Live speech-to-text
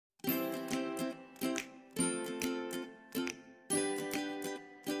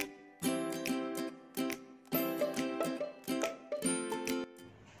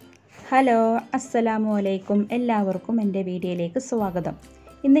Hello അസ്സലാമു അലൈക്കും എല്ലാവർക്കും എൻ്റെ വീഡിയോയിലേക്ക് സ്വാഗതം.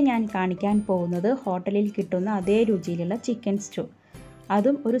 ഇന്ന് ഞാൻ കാണിക്കാൻ പോകുന്നത് ഹോട്ടലിൽ കിട്ടുന്ന അതേ രുചിയിലുള്ള ചിക്കൻ സ്റ്റൂ,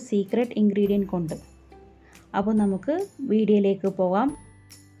 അതും ഒരു സീക്രട്ട് ഇൻഗ്രീഡിയൻറ്റ് കൊണ്ട്. അപ്പോൾ നമുക്ക് വീഡിയോയിലേക്ക് പോകാം.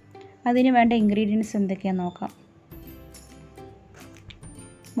 അതിന് വേണ്ട ഇൻഗ്രീഡിയൻറ്റ്സ് എന്തൊക്കെയാണെന്ന് നോക്കാം.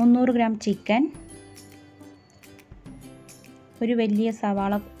 300 ഗ്രാം ചിക്കൻ, ഒരു വലിയ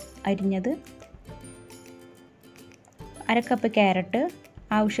സവാള അരിഞ്ഞത്, 1/2 കപ്പ് ക്യാരറ്റ്,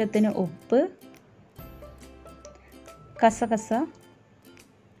 ആവശ്യത്തിന് ഉപ്പ്, കസകസ,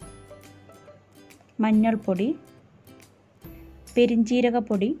 മഞ്ഞൾപ്പൊടി,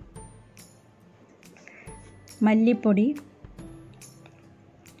 പെരിഞ്ജീരകപ്പൊടി, മല്ലിപ്പൊടി,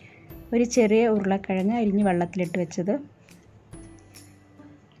 ഒരു ചെറിയ ഉരുളക്കിഴങ്ങ് അരിഞ്ഞ് വെള്ളത്തിലിട്ട് വെച്ചത്,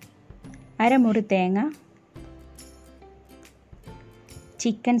 1/2 മുറി തേങ്ങ,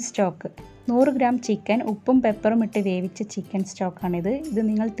 ചിക്കൻ സ്റ്റോക്ക്. 100 ഗ്രാം ചിക്കൻ ഉപ്പും പെപ്പറും ഇട്ട് വേവിച്ച ചിക്കൻ സ്റ്റോക്കാണിത്. ഇത്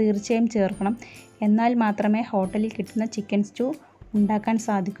നിങ്ങൾ തീർച്ചയായും ചേർക്കണം, എന്നാൽ മാത്രമേ ഹോട്ടലിൽ കിട്ടുന്ന ചിക്കൻ സ്റ്റൂ ഉണ്ടാക്കാൻ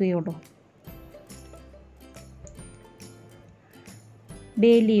സാധിക്കുകയുള്ളൂ.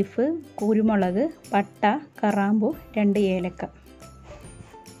 ബേ ലീഫ്, കുരുമുളക്, പട്ട, കറാമ്പു, 2 ഏലക്ക.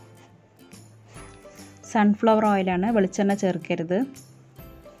 സൺഫ്ലവർ ഓയിലാണ്, വെളിച്ചെണ്ണ ചേർക്കരുത്.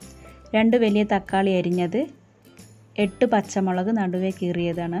 2 വലിയ തക്കാളി അരിഞ്ഞത്, 8 പച്ചമുളക് നടുവേ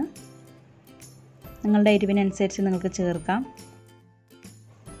കീറിയതാണ്. നിങ്ങളുടെ എരിവിനനുസരിച്ച് നിങ്ങൾക്ക് ചേർക്കാം.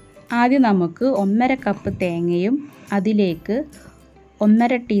 ആദ്യം നമുക്ക് 1/2 കപ്പ് തേങ്ങയും അതിലേക്ക്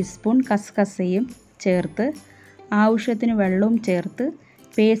 1/2 ടീസ്പൂൺ കസ്കസയും ചേർത്ത് ആവശ്യത്തിന് വെള്ളവും ചേർത്ത്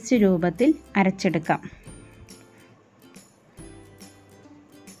പേസ്റ്റ് രൂപത്തിൽ അരച്ചെടുക്കാം.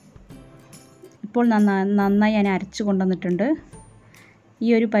 ഇപ്പോൾ നന്നായി ഞാൻ അരച്ചു കൊണ്ടുവന്നിട്ടുണ്ട്. ഈ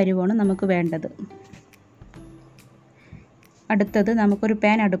ഒരു പരുവമാണ് നമുക്ക് വേണ്ടത്. അടുത്തത് നമുക്കൊരു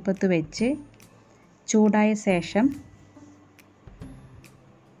പാൻ അടുപ്പത്ത് വെച്ച് ചൂടായ ശേഷം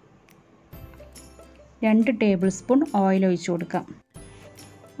 2 ടേബിൾ സ്പൂൺ ഓയിൽ ഒഴിച്ചു കൊടുക്കാം.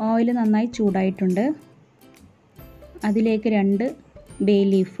 ഓയിൽ നന്നായി ചൂടായിട്ടുണ്ട്. അതിലേക്ക് 2 ബേ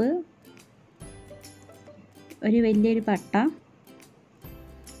ലീഫ്, ഒരു വലിയൊരു പട്ട,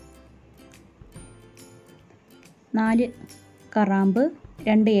 4 കറാമ്പ്,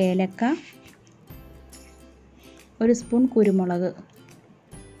 2 ഏലക്ക, 1 സ്പൂൺ കുരുമുളക്.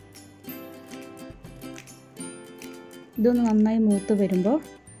 ഇതൊന്ന് നന്നായി മൂത്ത് വരുമ്പോൾ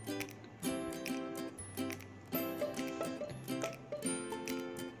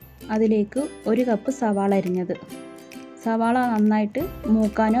അതിലേക്ക് 1 കപ്പ് സവാള അരിഞ്ഞത്. സവാള നന്നായിട്ട്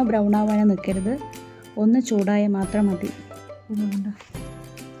മൂക്കാനോ ബ്രൗൺ ആവാനോ നിൽക്കരുത്, ഒന്ന് ചൂടായ മാത്രം മതി.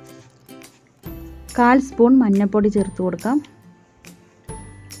 1/4 സ്പൂൺ മഞ്ഞൾപ്പൊടി ചേർത്ത് കൊടുക്കാം.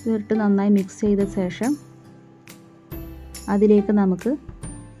 ചേർത്ത് നന്നായി മിക്സ് ചെയ്ത ശേഷം അതിലേക്ക് നമുക്ക്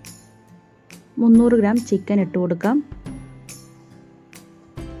 300 ഗ്രാം ചിക്കൻ ഇട്ട് കൊടുക്കാം.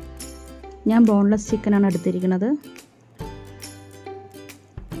 ഞാൻ ബോൺലെസ് ചിക്കനാണ് എടുത്തിരിക്കുന്നത്.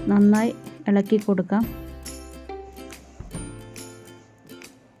 നന്നായി ഇളക്കി കൊടുക്കാം.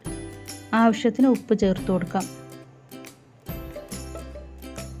 ആവശ്യത്തിന് ഉപ്പ് ചേർത്ത് കൊടുക്കാം.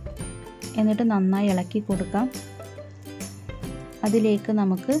 എന്നിട്ട് നന്നായി ഇളക്കി കൊടുക്കാം. അതിലേക്ക്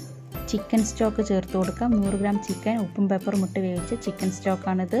നമുക്ക് ചിക്കൻ സ്റ്റോക്ക് ചേർത്ത് കൊടുക്കാം. 100 ഗ്രാം ചിക്കൻ ഉപ്പും പെപ്പറും ഇട്ട് വേവിച്ച ചിക്കൻ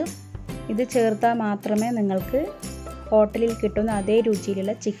സ്റ്റോക്കാണിത്. ഇത് ചേർത്താൽ മാത്രമേ നിങ്ങൾക്ക് ഹോട്ടലിൽ കിട്ടുന്ന അതേ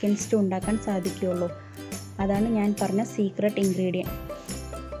രുചിയിലുള്ള ചിക്കൻ സ്റ്റൂ ഉണ്ടാക്കാൻ സാധിക്കുകയുള്ളൂ. അതാണ് ഞാൻ പറഞ്ഞ സീക്രട്ട് ഇൻഗ്രീഡിയൻറ്റ്.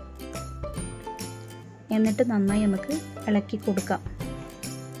 എന്നിട്ട് നന്നായി നമുക്ക് ഇളക്കി കൊടുക്കാം.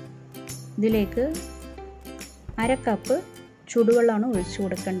 ഇതിലേക്ക് 1/2 കപ്പ് ചൂടുവെള്ളമാണ് ഒഴിച്ചു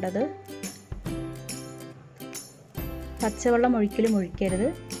കൊടുക്കേണ്ടത്. പച്ചവെള്ളം ഒഴിക്കരുത്,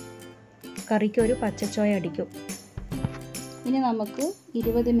 കറിക്ക് ഒരു പച്ചച്ചോയ അടിക്കും. ഇനി നമുക്ക്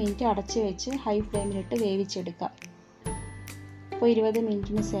 20 മിനിറ്റ് അടച്ചു വെച്ച് ഹൈ ഫ്ലെയിമിലിട്ട് വേവിച്ചെടുക്കാം. അപ്പോൾ 20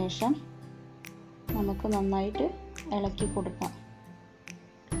 മിനിറ്റിന് ശേഷം നമുക്ക് നന്നായിട്ട് ഇളക്കി കൊടുക്കാം.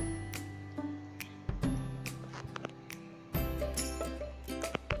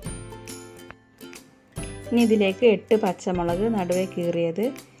 ഇനി ഇതിലേക്ക് 8 പച്ചമുളക് നടുവേ കീറിയത്.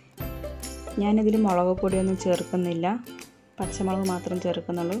 ഞാനിതിൽ മുളക് പൊടിയൊന്നും ചേർക്കുന്നില്ല, പച്ചമുളക് മാത്രം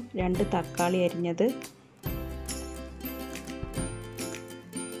ചേർക്കുന്നുള്ളൂ. 2 തക്കാളി അരിഞ്ഞത്,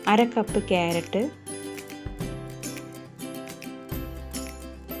 1/2 കപ്പ് ക്യാരറ്റ്,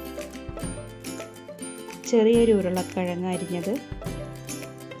 ചെറിയൊരു ഉരുളക്കിഴങ്ങ് അരിഞ്ഞത്.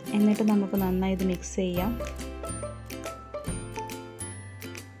 എന്നിട്ട് നമുക്ക് നന്നായി ഇത് മിക്സ് ചെയ്യാം.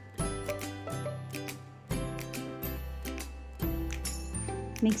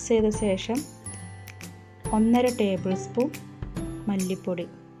 മിക്സ് ചെയ്ത ശേഷം 1/2 ടേബിൾ സ്പൂൺ മല്ലിപ്പൊടി,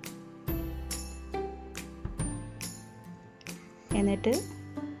 എന്നിട്ട്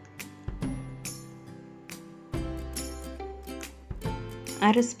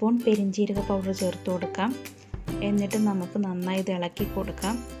 1 സ്പൂൺ പെരിഞ്ജീരക പൗഡർ ചേർത്ത് കൊടുക്കാം. എന്നിട്ട് നമുക്ക് നന്നായി ഇത് ഇളക്കി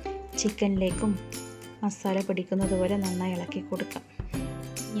കൊടുക്കാം. ചിക്കനിലേക്കും മസാല പിടിക്കുന്നത് പോലെ നന്നായി ഇളക്കി കൊടുക്കാം.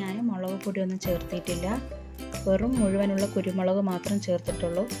 ഞാൻ മുളക് പൊടിയൊന്നും ചേർത്തിട്ടില്ല, വെറും മുഴുവനുള്ള കുരുമുളക് മാത്രം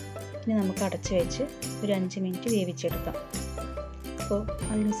ചേർത്തിട്ടുള്ളൂ. ഇനി നമുക്ക് അടച്ച് വെച്ച് ഒരു 5 മിനിറ്റ് വേവിച്ചെടുക്കാം. അപ്പോൾ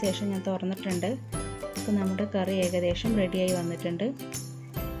അതിനുശേഷം ഞാൻ തുറന്നിട്ടുണ്ട്. അപ്പോൾ നമ്മുടെ കറി ഏകദേശം റെഡിയായി വന്നിട്ടുണ്ട്.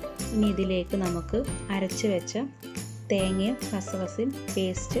 ഇനി ഇതിലേക്ക് നമുക്ക് അരച്ച് വെച്ച തേങ്ങയും കസകസയും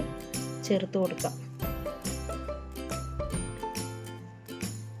പേസ്റ്റ് ചേർത്ത് കൊടുക്കാം.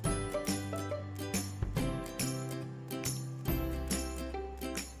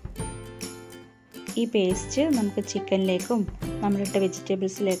 ഈ പേസ്റ്റ് നമുക്ക് ചിക്കനിലേക്കും നമ്മളിട്ട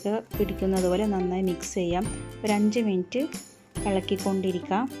വെജിറ്റബിൾസിലേക്ക് പിടിക്കുന്നത് പോലെ നന്നായി മിക്സ് ചെയ്യാം. ഒരു 5 മിനിറ്റ്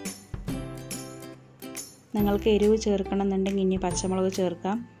ഇളക്കിക്കൊണ്ടിരിക്കാം. നിങ്ങൾക്ക് എരിവ് ചേർക്കണം എന്നുണ്ടെങ്കിൽ ഇനി പച്ചമുളക്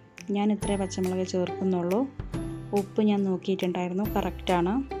ചേർക്കാം. ഞാൻ ഇത്രേ പച്ചമുളക് ചേർക്കുന്നുള്ളൂ. ഉപ്പ് ഞാൻ നോക്കിയിട്ടുണ്ടായിരുന്നു,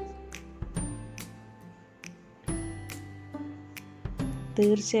 കറക്റ്റാണ്.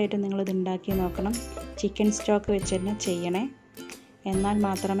 തീർച്ചയായിട്ടും നിങ്ങളിത് ഉണ്ടാക്കി നോക്കണം. ചിക്കൻ സ്റ്റോക്ക് വെച്ച് തന്നെ ചെയ്യണേ. എന്നാൽ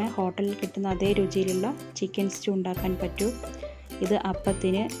മാത്രമേ ഹോട്ടലിൽ കിട്ടുന്ന അതേ രുചിയിലുള്ള ചിക്കൻ സ്റ്റൂ ഉണ്ടാക്കാൻ പറ്റൂ. ഇത്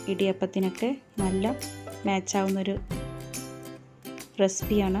അപ്പത്തിന്, ഇടിയപ്പത്തിനൊക്കെ നല്ല മാച്ചാവുന്നൊരു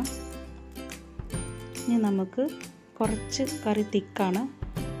റെസിപ്പിയാണ്. ഇനി നമുക്ക് കുറച്ച് കറി തിക്കാണ്,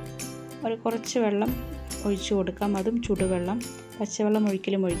 കുറച്ച് വെള്ളം ഒഴിച്ചു കൊടുക്കാം. അതും ചുടുവെള്ളം, പച്ചവെള്ളം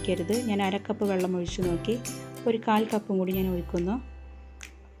ഒഴിക്കലും ഒഴിക്കരുത്. ഞാൻ 1/2 കപ്പ് വെള്ളം ഒഴിച്ചു നോക്കി. ഒരു 1/4 കപ്പും കൂടി ഞാൻ ഒഴിക്കുന്നു.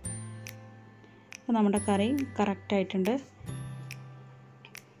 അപ്പോൾ നമ്മുടെ കറി കറക്റ്റായിട്ടുണ്ട്.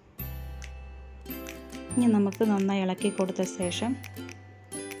 ഇനി നമുക്ക് നന്നായി ഇളക്കി കൊടുത്ത ശേഷം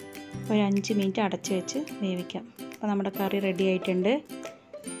ഒരു 5 മിനിറ്റ് അടച്ച് വെച്ച് വേവിക്കാം. അപ്പോൾ നമ്മുടെ കറി റെഡി ആയിട്ടുണ്ട്.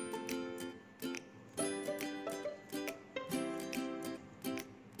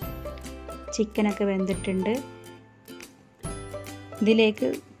 ചിക്കനൊക്കെ വെന്തിട്ടുണ്ട്. ഇതിലേക്ക്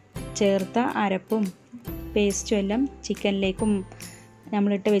ചേർത്ത അരപ്പും പേസ്റ്റും എല്ലാം ചിക്കനിലേക്കും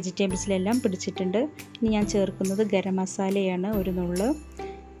നമ്മളിട്ട വെജിറ്റബിൾസിലെല്ലാം പിടിച്ചിട്ടുണ്ട്. ഇനി ഞാൻ ചേർക്കുന്നത് ഗരം മസാലയാണ്, ഒരു നുള്ള്.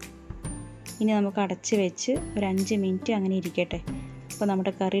 ഇനി നമുക്ക് അടച്ച് വെച്ച് ഒരു 5 മിനിറ്റ് അങ്ങനെ ഇരിക്കട്ടെ. അപ്പോൾ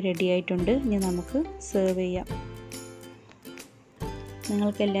നമ്മുടെ കറി റെഡി ആയിട്ടുണ്ട്. ഇനി നമുക്ക് സെർവ് ചെയ്യാം.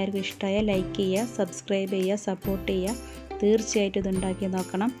 നിങ്ങൾക്ക് എല്ലാവർക്കും ഇഷ്ടമായാൽ ലൈക്ക് ചെയ്യുക, സബ്സ്ക്രൈബ് ചെയ്യുക, സപ്പോർട്ട് ചെയ്യുക. തീർച്ചയായിട്ടും ഇത് ഉണ്ടാക്കി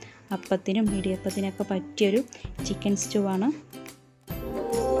നോക്കണം. അപ്പത്തിനും ഇടിയപ്പത്തിനൊക്കെ പറ്റിയൊരു ചിക്കൻ സ്റ്റൂ ആണ്.